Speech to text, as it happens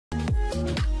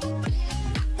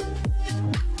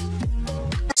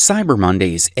Cyber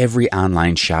Monday is every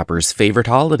online shopper's favorite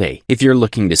holiday. If you're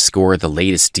looking to score the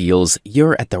latest deals,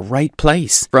 you're at the right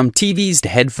place. From TVs to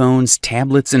headphones,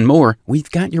 tablets, and more, we've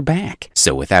got your back.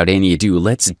 So without any ado,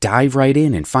 let's dive right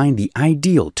in and find the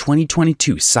ideal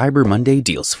 2022 Cyber Monday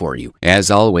deals for you.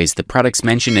 As always, the products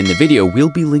mentioned in the video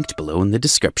will be linked below in the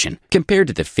description. Compared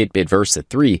to the Fitbit Versa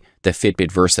 3, the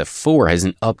Fitbit Versa 4 has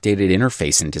an updated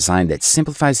interface and design that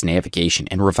simplifies navigation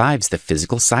and revives the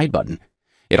physical side button.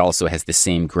 It also has the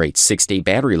same great 6-day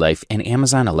battery life and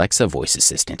Amazon Alexa voice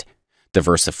assistant. The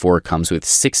Versa 4 comes with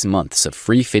 6 months of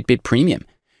free Fitbit Premium,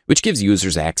 which gives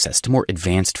users access to more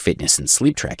advanced fitness and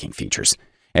sleep tracking features,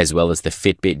 as well as the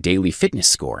Fitbit Daily Fitness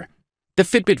Score. The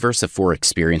Fitbit Versa 4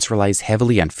 experience relies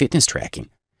heavily on fitness tracking.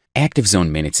 Active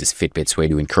Zone Minutes is Fitbit's way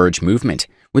to encourage movement,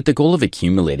 with the goal of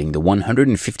accumulating the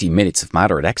 150 minutes of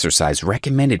moderate exercise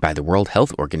recommended by the World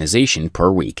Health Organization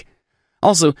per week.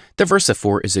 Also, the Versa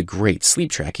 4 is a great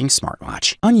sleep-tracking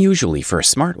smartwatch. Unusually for a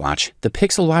smartwatch, the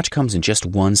Pixel Watch comes in just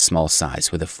one small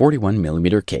size with a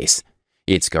 41mm case.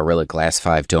 Its Gorilla Glass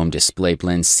 5 dome display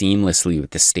blends seamlessly with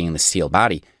the stainless steel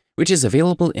body, which is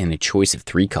available in a choice of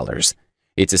 3 colors.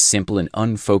 It's a simple and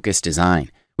unfocused design,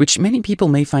 which many people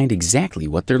may find exactly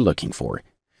what they're looking for.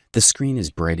 The screen is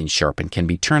bright and sharp and can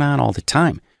be turned on all the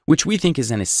time, which we think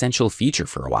is an essential feature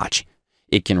for a watch.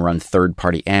 It can run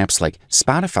third-party apps like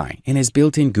Spotify and has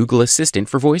built-in Google Assistant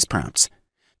for voice prompts.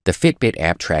 The Fitbit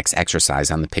app tracks exercise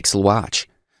on the Pixel Watch.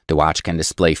 The watch can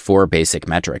display 4 basic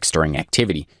metrics during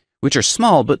activity, which are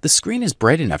small, but the screen is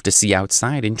bright enough to see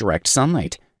outside in direct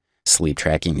sunlight. Sleep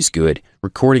tracking is good,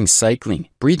 recording cycling,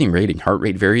 breathing rate, and heart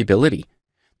rate variability.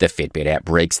 The Fitbit app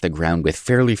breaks the ground with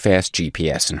fairly fast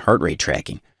GPS and heart rate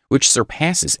tracking, which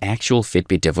surpasses actual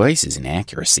Fitbit devices in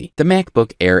accuracy. The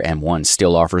MacBook Air M1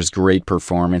 still offers great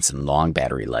performance and long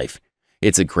battery life.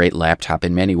 It's a great laptop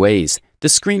in many ways. The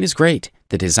screen is great,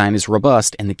 the design is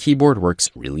robust, and the keyboard works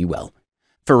really well.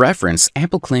 For reference,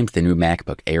 Apple claimed the new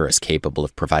MacBook Air is capable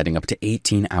of providing up to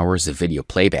 18 hours of video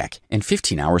playback and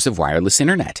 15 hours of wireless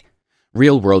internet.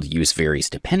 Real-world use varies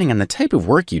depending on the type of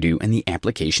work you do and the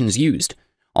applications used.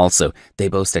 Also, they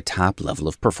boast a top level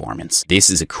of performance. This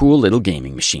is a cool little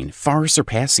gaming machine, far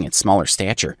surpassing its smaller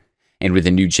stature. And with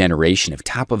a new generation of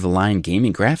top-of-the-line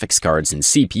gaming graphics cards and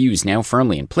CPUs now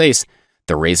firmly in place,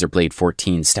 the Razer Blade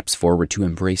 14 steps forward to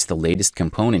embrace the latest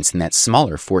components in that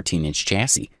smaller 14-inch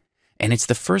chassis. And it's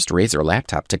the first Razer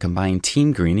laptop to combine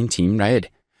Team Green and Team Red.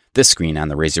 The screen on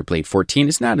the Razer Blade 14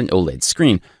 is not an OLED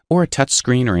screen or a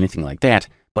touchscreen or anything like that,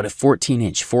 but a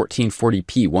 14-inch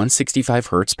 1440p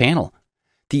 165Hz panel.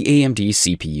 The AMD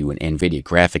CPU and NVIDIA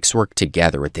graphics work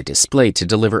together at the display to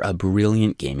deliver a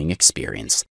brilliant gaming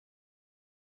experience.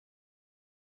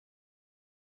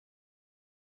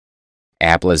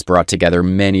 Apple has brought together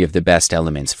many of the best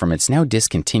elements from its now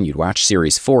discontinued Watch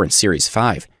Series 4 and Series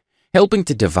 5, helping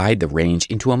to divide the range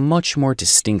into a much more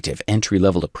distinctive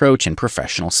entry-level approach and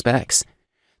professional specs.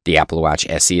 The Apple Watch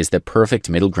SE is the perfect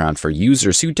middle ground for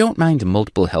users who don't mind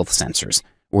multiple health sensors,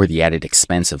 or the added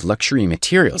expense of luxury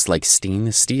materials like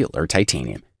stainless steel or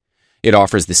titanium. It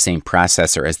offers the same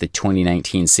processor as the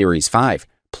 2019 Series 5,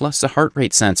 plus a heart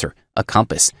rate sensor, a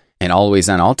compass, an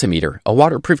always-on altimeter, a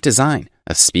waterproof design,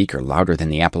 a speaker louder than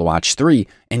the Apple Watch 3,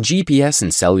 and GPS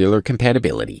and cellular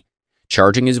compatibility.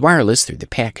 Charging is wireless through the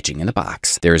packaging in the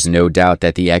box. There's no doubt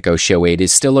that the Echo Show 8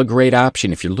 is still a great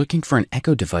option if you're looking for an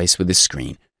Echo device with a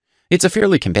screen. It's a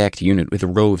fairly compact unit with a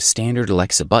row of standard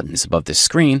Alexa buttons above the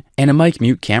screen and a mic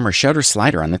mute camera shutter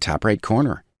slider on the top right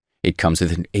corner. It comes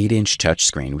with an 8-inch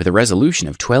touchscreen with a resolution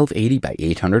of 1280 by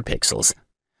 800 pixels.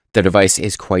 The device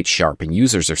is quite sharp and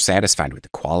users are satisfied with the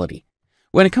quality.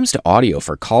 When it comes to audio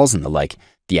for calls and the like,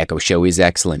 the Echo Show is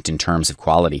excellent in terms of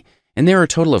quality, and there are a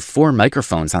total of 4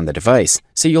 microphones on the device,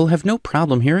 so you'll have no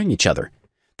problem hearing each other.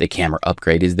 The camera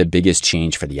upgrade is the biggest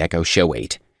change for the Echo Show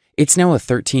 8. It's now a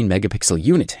 13-megapixel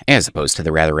unit, as opposed to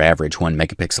the rather average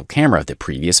 1-megapixel camera of the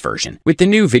previous version. With the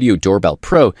new Video Doorbell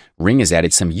Pro, Ring has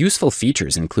added some useful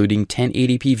features including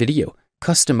 1080p video,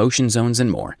 custom motion zones,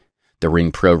 and more. The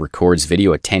Ring Pro records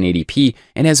video at 1080p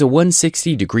and has a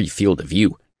 160-degree field of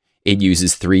view. It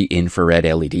uses 3 infrared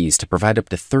LEDs to provide up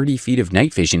to 30 feet of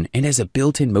night vision and has a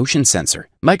built-in motion sensor,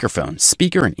 microphone,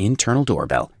 speaker, and internal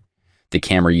doorbell. The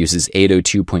camera uses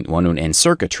 802.11n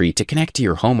circuitry to connect to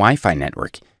your home Wi-Fi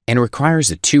network, and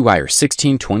requires a 2-wire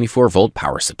 1624-volt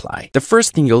power supply. The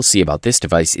first thing you'll see about this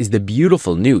device is the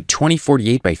beautiful new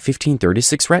 2048 by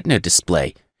 1536 Retina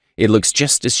display. It looks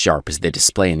just as sharp as the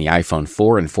display in the iPhone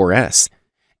 4 and 4S.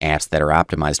 Apps that are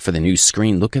optimized for the new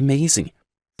screen look amazing.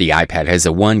 The iPad has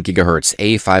a 1 GHz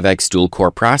A5X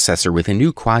dual-core processor with a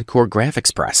new quad-core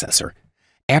graphics processor.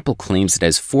 Apple claims it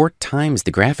has 4 times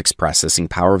the graphics processing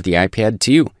power of the iPad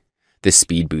 2. The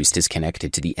speed boost is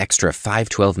connected to the extra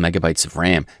 512 megabytes of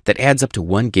RAM that adds up to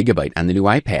 1 gigabyte on the new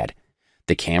iPad.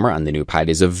 The camera on the new iPad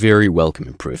is a very welcome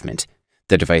improvement.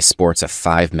 The device sports a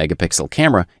 5-megapixel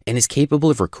camera and is capable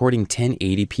of recording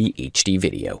 1080p HD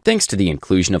video. Thanks to the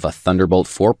inclusion of a Thunderbolt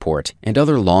 4 port and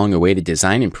other long-awaited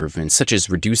design improvements such as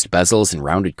reduced bezels and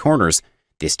rounded corners,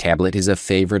 this tablet is a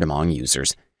favorite among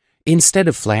users. Instead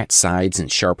of flat sides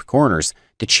and sharp corners,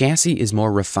 the chassis is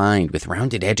more refined with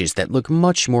rounded edges that look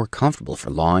much more comfortable for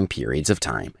long periods of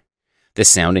time. The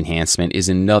sound enhancement is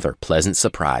another pleasant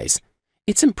surprise.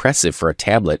 It's impressive for a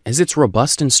tablet as it's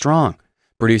robust and strong,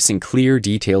 producing clear,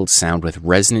 detailed sound with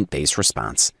resonant bass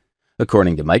response.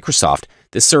 According to Microsoft,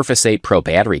 the Surface 8 Pro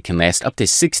battery can last up to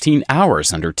 16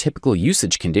 hours under typical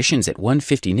usage conditions at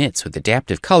 150 nits with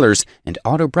adaptive colors and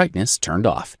auto brightness turned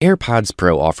off. AirPods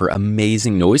Pro offer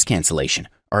amazing noise cancellation,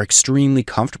 are extremely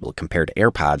comfortable compared to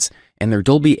AirPods, and their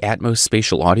Dolby Atmos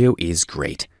spatial audio is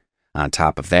great. On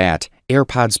top of that,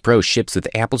 AirPods Pro ships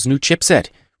with Apple's new chipset,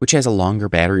 which has a longer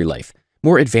battery life,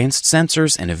 more advanced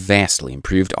sensors, and a vastly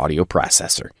improved audio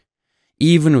processor.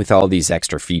 Even with all these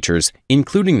extra features,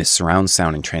 including the surround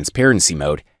sound and transparency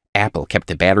mode, Apple kept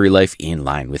the battery life in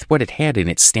line with what it had in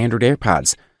its standard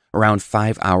AirPods, around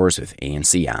 5 hours with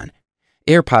ANC on.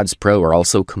 AirPods Pro are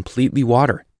also completely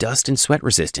water, dust, and sweat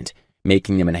resistant,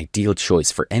 making them an ideal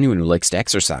choice for anyone who likes to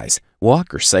exercise,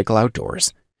 walk, or cycle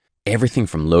outdoors. Everything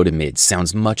from low to mid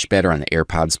sounds much better on the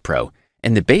AirPods Pro,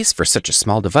 and the bass for such a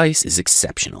small device is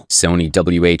exceptional. Sony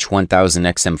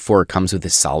WH-1000XM4 comes with a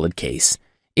solid case.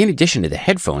 In addition to the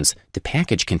headphones, the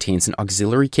package contains an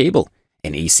auxiliary cable,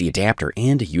 an AC adapter,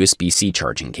 and a USB-C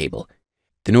charging cable.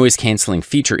 The noise-canceling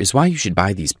feature is why you should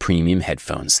buy these premium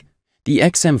headphones. The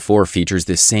XM4 features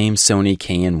the same Sony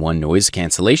KN1 noise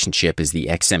cancellation chip as the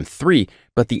XM3,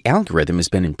 but the algorithm has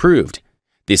been improved.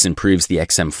 This improves the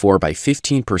XM4 by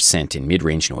 15% in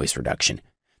mid-range noise reduction.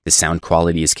 The sound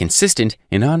quality is consistent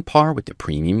and on par with the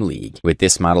premium league. With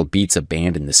this model, Beats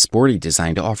abandoned the sporty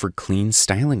design to offer clean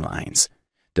styling lines.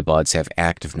 The buds have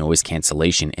active noise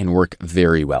cancellation and work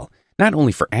very well, not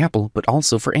only for Apple, but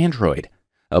also for Android.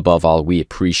 Above all, we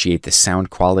appreciate the sound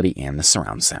quality and the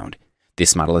surround sound.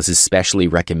 This model is especially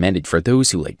recommended for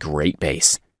those who like great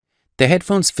bass. The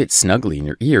headphones fit snugly in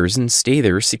your ears and stay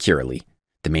there securely.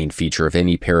 The main feature of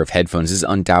any pair of headphones is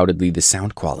undoubtedly the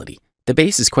sound quality. The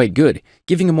bass is quite good,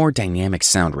 giving a more dynamic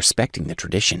sound respecting the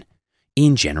tradition.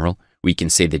 In general, we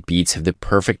can say that Beats have the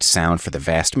perfect sound for the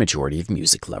vast majority of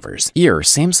music lovers. Here,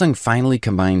 Samsung finally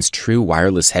combines true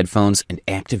wireless headphones and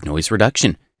active noise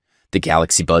reduction. The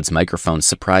Galaxy Buds microphones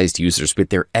surprised users with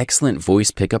their excellent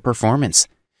voice pickup performance.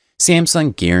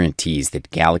 Samsung guarantees that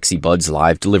Galaxy Buds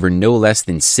Live deliver no less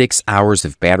than 6 hours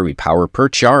of battery power per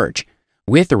charge,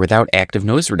 with or without active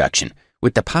noise reduction,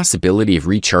 with the possibility of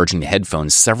recharging the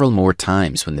headphones several more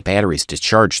times when the battery is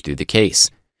discharged through the case.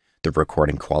 The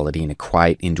recording quality in a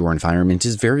quiet indoor environment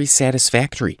is very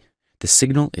satisfactory. The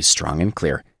signal is strong and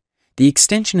clear. The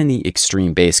extension in the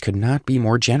extreme bass could not be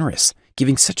more generous,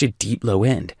 giving such a deep low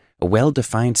end, a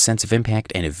well-defined sense of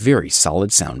impact, and a very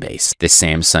solid sound base. The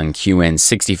Samsung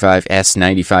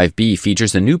QN65S95B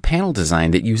features a new panel design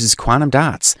that uses quantum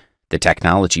dots, the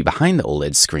technology behind the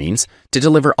OLED screens, to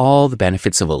deliver all the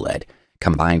benefits of OLED,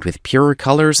 combined with purer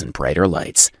colors and brighter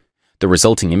lights. The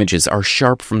resulting images are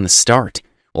sharp from the start,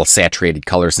 while saturated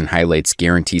colors and highlights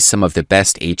guarantee some of the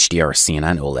best HDR seen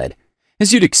on OLED.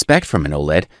 As you'd expect from an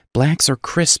OLED, blacks are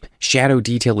crisp, shadow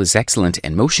detail is excellent,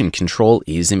 and motion control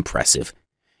is impressive.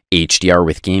 HDR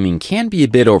with gaming can be a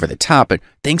bit over the top, but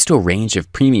thanks to a range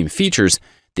of premium features,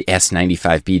 the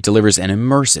S95B delivers an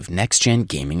immersive next-gen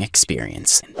gaming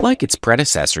experience. Like its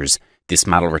predecessors, this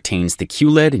model retains the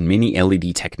QLED and Mini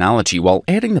LED technology while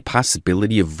adding the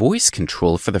possibility of voice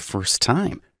control for the first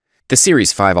time. The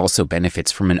Series 5 also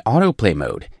benefits from an autoplay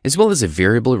mode, as well as a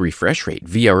variable refresh rate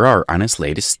VRR on its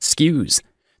latest SKUs.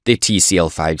 The TCL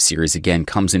 5 series again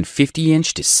comes in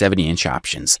 50-inch to 70-inch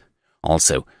options.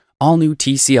 Also, all new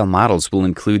TCL models will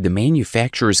include the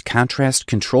manufacturer's contrast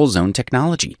control zone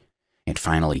technology. And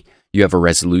finally, you have a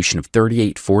resolution of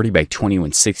 3840 by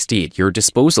 2160 at your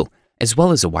disposal, as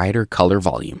well as a wider color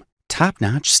volume.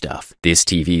 Top-notch stuff. This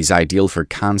TV is ideal for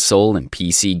console and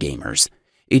PC gamers.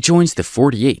 It joins the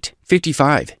 48,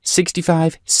 55,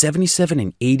 65, 77,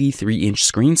 and 83-inch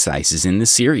screen sizes in the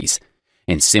series,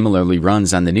 and similarly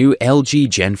runs on the new LG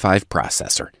Gen 5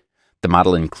 processor. The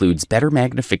model includes better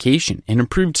magnification and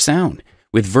improved sound,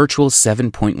 with virtual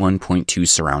 7.1.2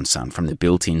 surround sound from the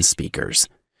built-in speakers.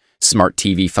 Smart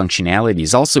TV functionality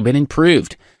has also been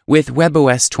improved, with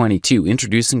WebOS 22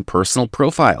 introducing personal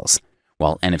profiles,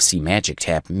 while NFC Magic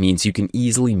Tap means you can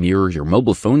easily mirror your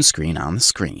mobile phone screen on the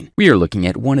screen. We are looking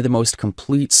at one of the most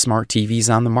complete smart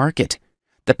TVs on the market.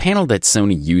 The panel that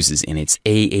Sony uses in its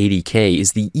A80K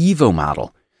is the EVO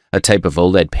model, a type of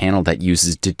OLED panel that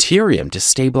uses deuterium to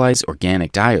stabilize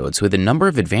organic diodes with a number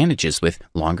of advantages with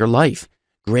longer life,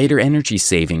 greater energy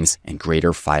savings, and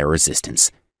greater fire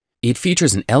resistance. It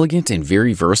features an elegant and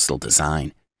very versatile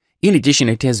design. In addition,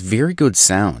 it has very good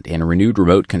sound and a renewed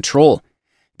remote control.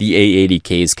 The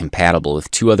A80K is compatible with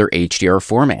two other HDR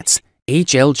formats,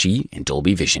 HLG and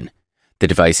Dolby Vision. The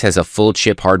device has a full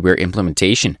chip hardware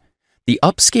implementation. The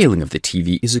upscaling of the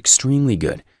TV is extremely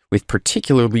good, with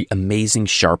particularly amazing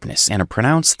sharpness and a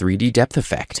pronounced 3D depth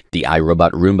effect. The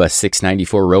iRobot Roomba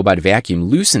 694 robot vacuum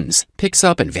loosens, picks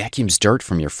up, and vacuums dirt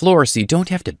from your floor so you don't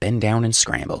have to bend down and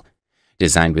scramble.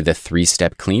 Designed with a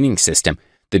 3-step cleaning system,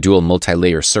 the dual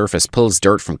multi-layer surface pulls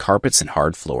dirt from carpets and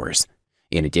hard floors.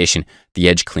 In addition, the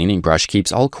Edge cleaning brush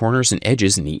keeps all corners and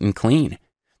edges neat and clean.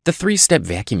 The 3-step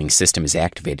vacuuming system is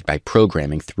activated by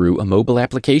programming through a mobile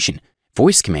application,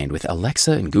 voice command with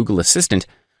Alexa and Google Assistant,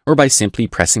 or by simply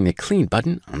pressing the clean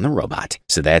button on the robot.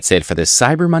 So that's it for the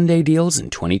Cyber Monday deals in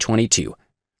 2022.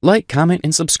 Like, comment,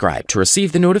 and subscribe to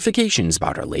receive the notifications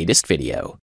about our latest video.